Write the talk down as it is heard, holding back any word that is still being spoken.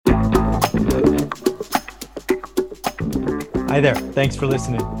Hi there. Thanks for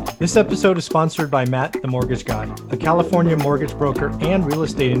listening. This episode is sponsored by Matt, the Mortgage Guy, a California mortgage broker and real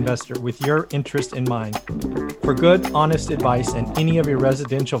estate investor with your interest in mind. For good, honest advice and any of your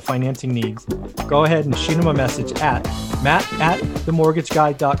residential financing needs, go ahead and shoot him a message at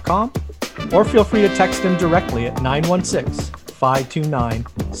matt@themortgageguy.com or feel free to text him directly at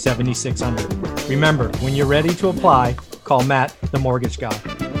 916-529-7600. Remember, when you're ready to apply, call Matt, the Mortgage Guy.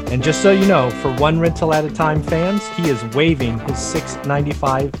 And just so you know, for one rental at a time fans, he is waiving his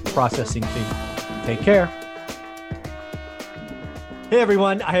 $6.95 processing fee. Take care. Hey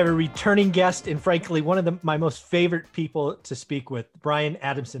everyone, I have a returning guest and frankly, one of my most favorite people to speak with, Brian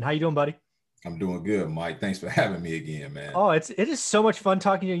Adamson. How you doing, buddy? I'm doing good, Mike. Thanks for having me again, man. Oh, it is so much fun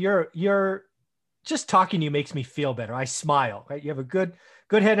talking to you. You're just talking to you makes me feel better. I smile, right? You have a good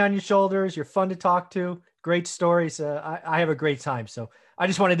head on your shoulders. You're fun to talk to. Great stories. I have a great time. So I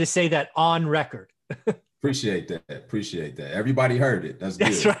just wanted to say that on record. Appreciate that. Everybody heard it. That's good.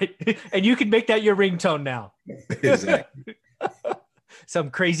 That's right. And you can make that your ringtone now. Exactly.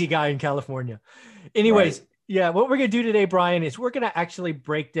 Some crazy guy in California. Anyways, right. Yeah, what we're going to do today, Brian, is we're going to actually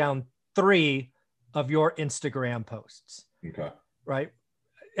break down 3 of your Instagram posts. Okay. Right?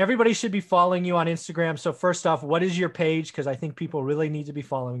 Everybody should be following you on Instagram. So first off, what is your page? Because I think people really need to be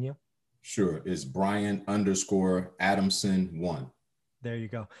following you. Sure. It's Brian_Adamson1. There you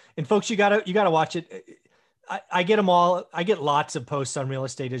go. And folks, you gotta watch it. I get them all. I get lots of posts on real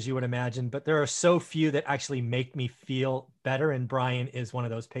estate, as you would imagine, but there are so few that actually make me feel better. And Brian is one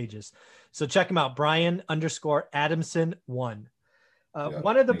of those pages. So check him out, Brian_Adamson1.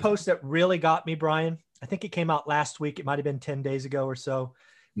 One of the posts that really got me, Brian, I think it came out last week. It might've been 10 days ago or so,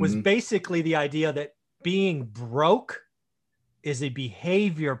 was basically the idea that being broke is a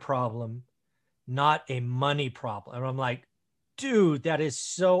behavior problem, not a money problem. And I'm like, dude, that is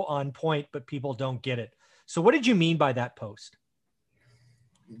so on point, but people don't get it. So what did you mean by that post?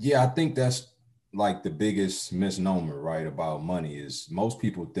 Yeah, I think that's like the biggest misnomer, right, about money is most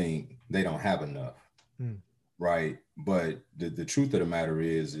people think they don't have enough, right? But the truth of the matter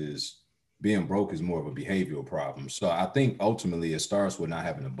is being broke is more of a behavioral problem. So I think ultimately it starts with not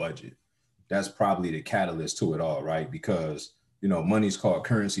having a budget. That's probably the catalyst to it all, right? Because, money's called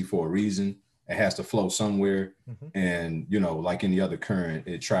currency for a reason. It has to flow somewhere. And, like any other current,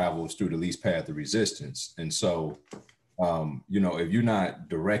 it travels through the least path of resistance. And so, if you're not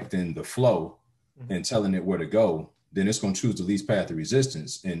directing the flow and telling it where to go, then it's going to choose the least path of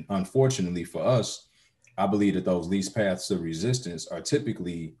resistance. And unfortunately for us, I believe that those least paths of resistance are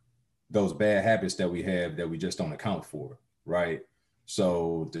typically those bad habits that we have that we just don't account for, right?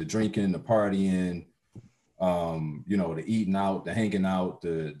 So the drinking, the partying, the eating out, the hanging out,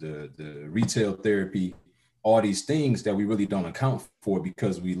 the retail therapy, all these things that we really don't account for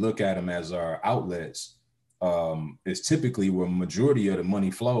because we look at them as our outlets, is typically where majority of the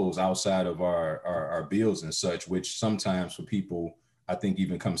money flows outside of our bills and such, which sometimes for people, I think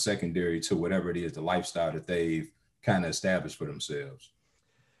even comes secondary to whatever it is, the lifestyle that they've kind of established for themselves.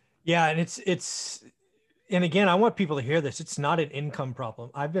 Yeah. And and again, I want people to hear this. It's not an income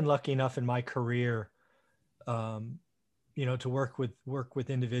problem. I've been lucky enough in my career to work with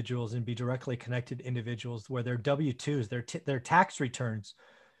individuals and be directly connected to individuals where their W-2s, their tax returns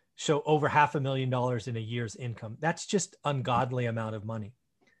show over $500,000 in a year's income. That's just ungodly amount of money.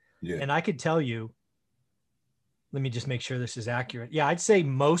 Yeah. And I could tell you, let me just make sure this is accurate. Yeah, I'd say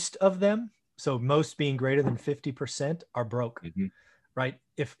most of them, so most being greater than 50%, are broke, right?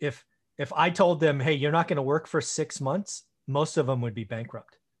 If I told them, hey, you're not going to work for 6 months, most of them would be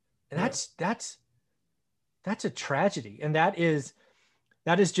bankrupt. And that's a tragedy. And that is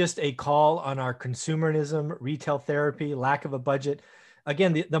just a call on our consumerism, retail therapy, lack of a budget.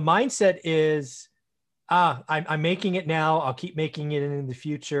 Again, the mindset is, I'm making it now. I'll keep making it in the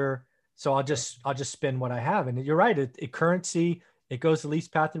future. So I'll just spend what I have. And you're right. Currency, it goes the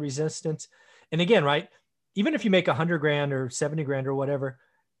least path of resistance. And again, right, even if you make $100,000 or $70,000 or whatever,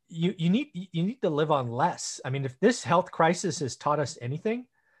 you need to live on less. I mean, if this health crisis has taught us anything,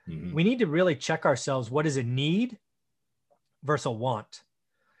 we need to really check ourselves. What is a need versus a want?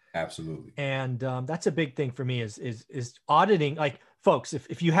 Absolutely. And that's a big thing for me is auditing. Like, folks,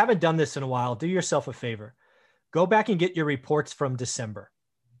 if you haven't done this in a while, do yourself a favor. Go back and get your reports from December,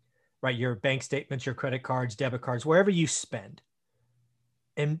 right? Your bank statements, your credit cards, debit cards, wherever you spend.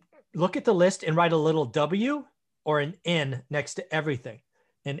 And look at the list and write a little W or an N next to everything.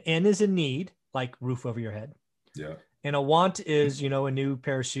 An N is a need, like roof over your head. Yeah. And a want is, a new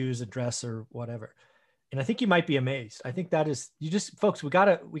pair of shoes, a dress, or whatever. And I think you might be amazed. I think that is, folks, we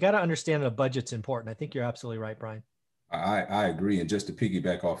gotta understand that a budget's important. I think you're absolutely right, Brian. I agree. And just to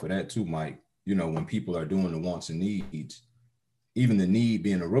piggyback off of that too, Mike, when people are doing the wants and needs, even the need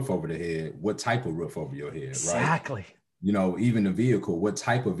being a roof over the head, what type of roof over your head, exactly. Right? You know, even the vehicle, what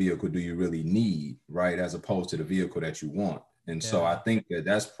type of vehicle do you really need, right? As opposed to the vehicle that you want. And so I think that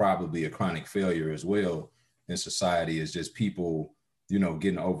that's probably a chronic failure as well in society, is just people, you know,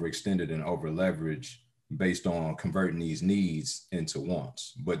 getting overextended and over leveraged based on converting these needs into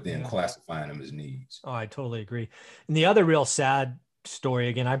wants, but then classifying them as needs. Oh, I totally agree. And the other real sad story,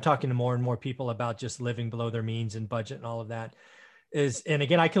 again, I'm talking to more and more people about just living below their means and budget and all of that, is, and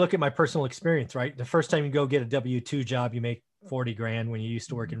again, I can look at my personal experience, right? The first time you go get a W-2 job, you make 40 grand. When you used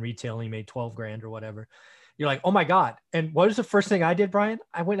to work in retail and you made 12 grand or whatever, you're like, oh my God. And what was the first thing I did, Brian?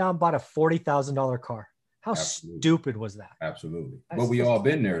 I went out and bought a $40,000 car. How stupid was that? Absolutely. But we all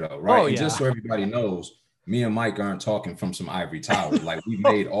been there though, right? Oh, and just so everybody knows, me and Mike aren't talking from some ivory tower. Like, we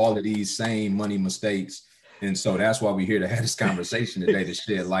made all of these same money mistakes. And so that's why we're here to have this conversation today, to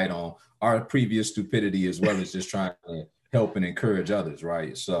shed light on our previous stupidity, as well as just trying to help and encourage others,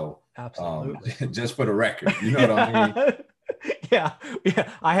 right? So absolutely. Just for the record, you know what I mean? Yeah.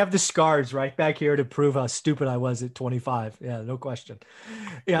 I have the scars right back here to prove how stupid I was at 25. Yeah, no question.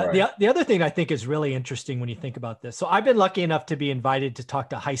 Yeah. Right. The other thing I think is really interesting when you think about this. So I've been lucky enough to be invited to talk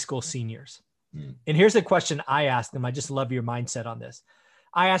to high school seniors. And here's a question I ask them. I just love your mindset on this.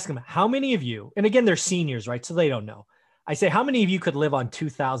 I ask them, how many of you, and again, they're seniors, right? So they don't know. I say, how many of you could live on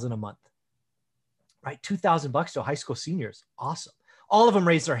 $2,000 a month? Right? $2,000 to high school seniors. Awesome. All of them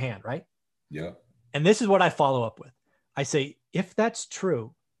raise their hand, right? Yeah. And this is what I follow up with. I say, if that's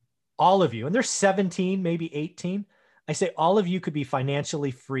true, all of you, and they're 17, maybe 18, I say, all of you could be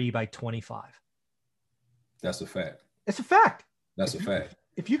financially free by 25. That's a fact. It's a fact. That's a fact.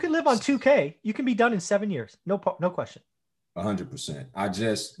 If you can live on 2K, you can be done in 7 years. No question. 100%. I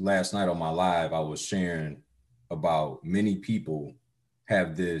just, last night on my live, I was sharing about many people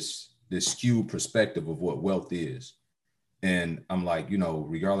have this skewed perspective of what wealth is. And I'm like, you know,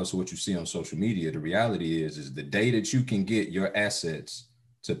 regardless of what you see on social media, the reality is the day that you can get your assets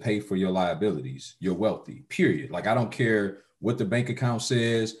to pay for your liabilities, you're wealthy, period. Like, I don't care what the bank account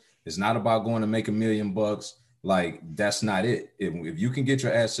says. It's not about going to make $1 million. Like, that's not it. If you can get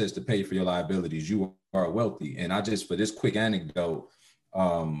your assets to pay for your liabilities, you are wealthy. And I just, for this quick anecdote,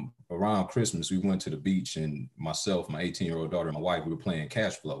 around Christmas, we went to the beach, and myself, my 18-year-old daughter, and my wife, we were playing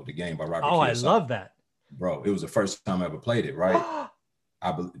Cash Flow, the game by Robert Kiyosaki. I love that. Bro, it was the first time I ever played it, right?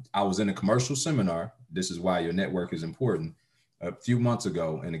 I was in a commercial seminar. This is why your network is important. A few months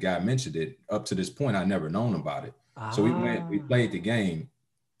ago, and the guy mentioned it. Up to this point, I never known about it. So we played the game,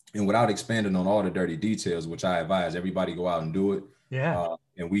 and without expanding on all the dirty details, which I advise everybody go out and do it. Yeah.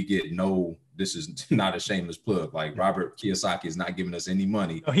 And we get this is not a shameless plug. Like, Robert Kiyosaki is not giving us any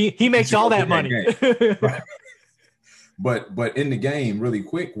money. Oh, he makes all that money. Right? But in the game, really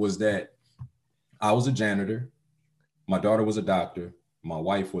quick, was that I was a janitor. My daughter was a doctor. My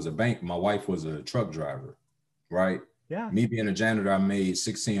wife was a truck driver, right? Yeah. Me being a janitor, I made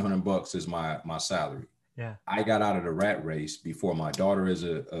 $1,600 as my salary. Yeah. I got out of the rat race before my daughter as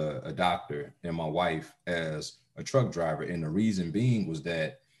a doctor and my wife as a truck driver. And the reason being was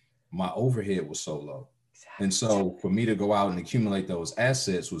that my overhead was so low. Exactly. And so for me to go out and accumulate those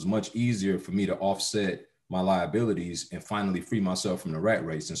assets was much easier for me to offset my liabilities and finally free myself from the rat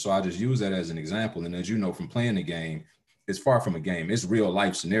race. And so I just use that as an example. And as you know, from playing the game, it's far from a game. It's real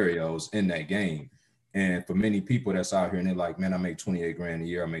life scenarios in that game. And for many people that's out here and they're like, man, I make 28 grand a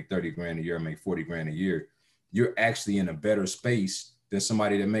year. I make 30 grand a year. I make 40 grand a year. You're actually in a better space than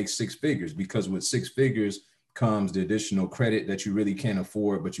somebody that makes six figures, because with six figures comes the additional credit that you really can't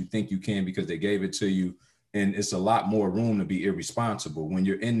afford, but you think you can because they gave it to you. And it's a lot more room to be irresponsible. When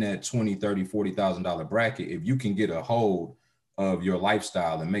you're in that $20,000, $30,000, $40,000 bracket, if you can get a hold of your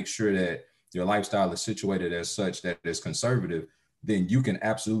lifestyle and make sure that your lifestyle is situated as such that it's conservative, then you can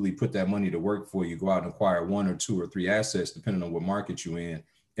absolutely put that money to work for you. Go out and acquire 1 or 2 or 3 assets, depending on what market you're in,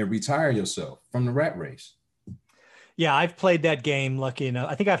 and retire yourself from the rat race. Yeah, I've played that game, lucky enough.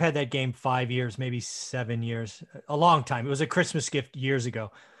 I think I've had that game 5 years, maybe 7 years, a long time. It was a Christmas gift years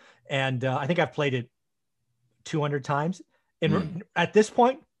ago. And I think I've played it 200 times. And at this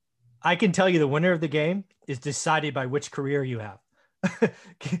point, I can tell you the winner of the game is decided by which career you have.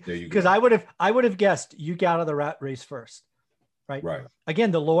 Because I would have guessed you got out of the rat race first. Right.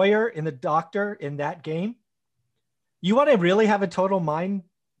 Again, the lawyer and the doctor in that game, you want to really have a total mind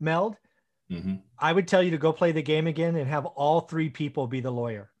meld? Mm-hmm. I would tell you to go play the game again and have all 3 people be the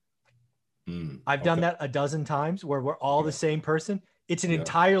lawyer. I've done that a dozen times where we're all the same person. It's an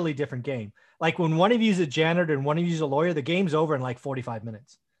entirely different game. Like when one of you is a janitor and one of you is a lawyer, the game's over in like 45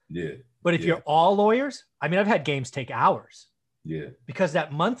 minutes. Yeah. But if you're all lawyers, I mean, I've had games take hours. Yeah. Because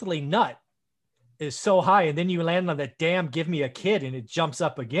that monthly nut is so high, and then you land on that damn give me a kid and it jumps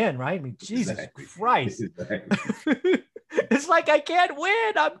up again, right? I mean, Jesus Christ. Exactly. It's like, I can't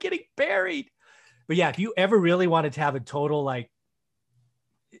win. I'm getting buried. But yeah, if you ever really wanted to have a total, like,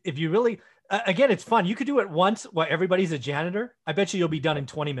 if you really, again, it's fun. You could do it once while everybody's a janitor. I bet you'll be done in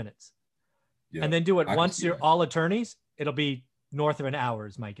 20 minutes. Yeah, and then do it once you're all attorneys. It'll be north of an hour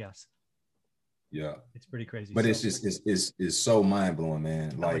is my guess. Yeah, it's pretty crazy. But it's just it's so mind blowing,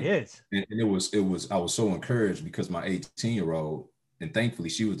 man. Like it is, and it was. I was so encouraged because my 18-year-old, and thankfully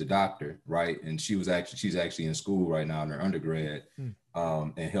she was the doctor, right? And she's actually in school right now in her undergrad,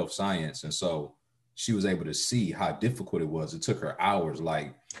 in health science, and so she was able to see how difficult it was. It took her hours.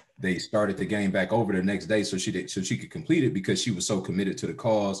 Like they started the game back over the next day so she could complete it because she was so committed to the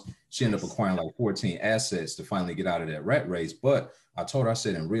cause. She ended up acquiring like 14 assets to finally get out of that rat race. But I told her, I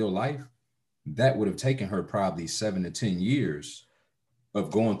said, in real life, that would have taken her probably 7 to 10 years of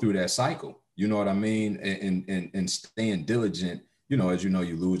going through that cycle. You know what I mean? And staying diligent, you know, as you know,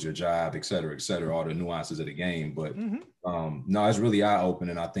 you lose your job, et cetera, all the nuances of the game. But no, it's really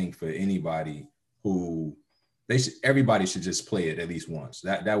eye-opening, I think, for anybody who everybody should just play it at least once.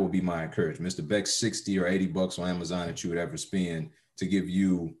 That would be my encouragement. Mr. Beck's $60 or $80 on Amazon that you would ever spend to give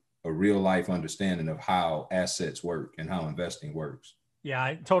you a real life understanding of how assets work and how investing works.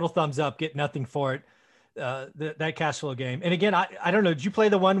 Yeah, total thumbs up. Get nothing for it. That cash flow game. And again, I don't know. Did you play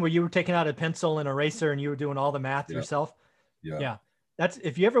the one where you were taking out a pencil and eraser and you were doing all the math yourself? Yeah. That's,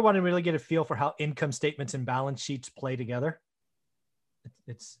 if you ever want to really get a feel for how income statements and balance sheets play together,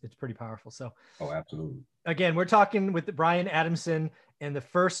 it's pretty powerful. So, oh, absolutely. Again, we're talking with Bryan Adamson, and the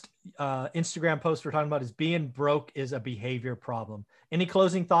first Instagram post we're talking about is being broke is a behavior problem. Any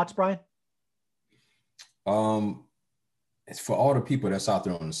closing thoughts, Bryan? It's for all the people that's out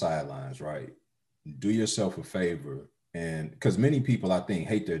there on the sidelines, right? Do yourself a favor. And because many people, I think,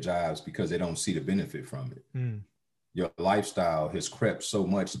 hate their jobs because they don't see the benefit from it. Your lifestyle has crept so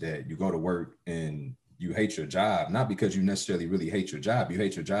much that you go to work and you hate your job, not because you necessarily really hate your job. You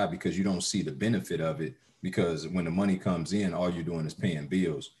hate your job because you don't see the benefit of it, because when the money comes in, all you're doing is paying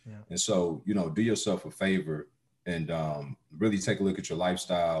bills. Yeah. And so, you know, do yourself a favor and really take a look at your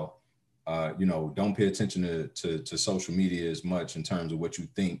lifestyle. You know, don't pay attention to social media as much in terms of what you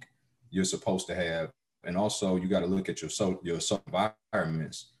think you're supposed to have. And also you got to look at your social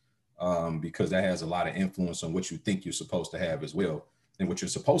environments because that has a lot of influence on what you think you're supposed to have as well. And what you're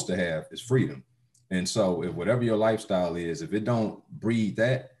supposed to have is freedom. And so if whatever your lifestyle is, if it don't breed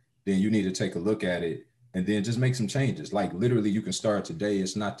that, then you need to take a look at it and then just make some changes. Like literally you can start today.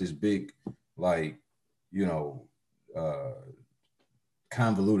 It's not this big, like, you know,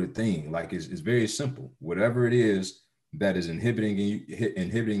 convoluted thing. Like it's very simple. Whatever it is that is inhibiting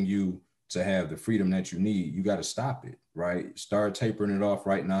you to have the freedom that you need, you got to stop it, right? Start tapering it off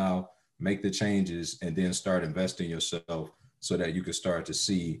right now, make the changes, and then start investing yourself so that you can start to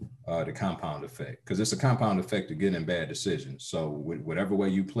see the compound effect. Because it's a compound effect of good and bad decisions. So whatever way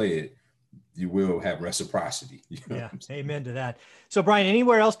you play it, you will have reciprocity. You know? Yeah, amen to that. So Bryan,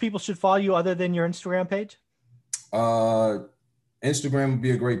 anywhere else people should follow you other than your Instagram page? Instagram would be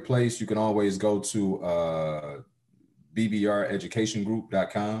a great place. You can always go to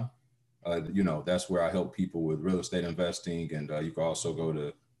bbreducationgroup.com. You know, that's where I help people with real estate investing. And you can also go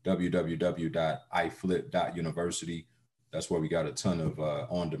to www.iflip.university. That's where we got a ton of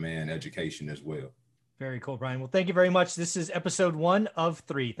on-demand education as well. Very cool, Bryan. Well, thank you very much. This is episode 1 of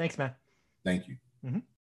 3. Thanks, man. Thank you.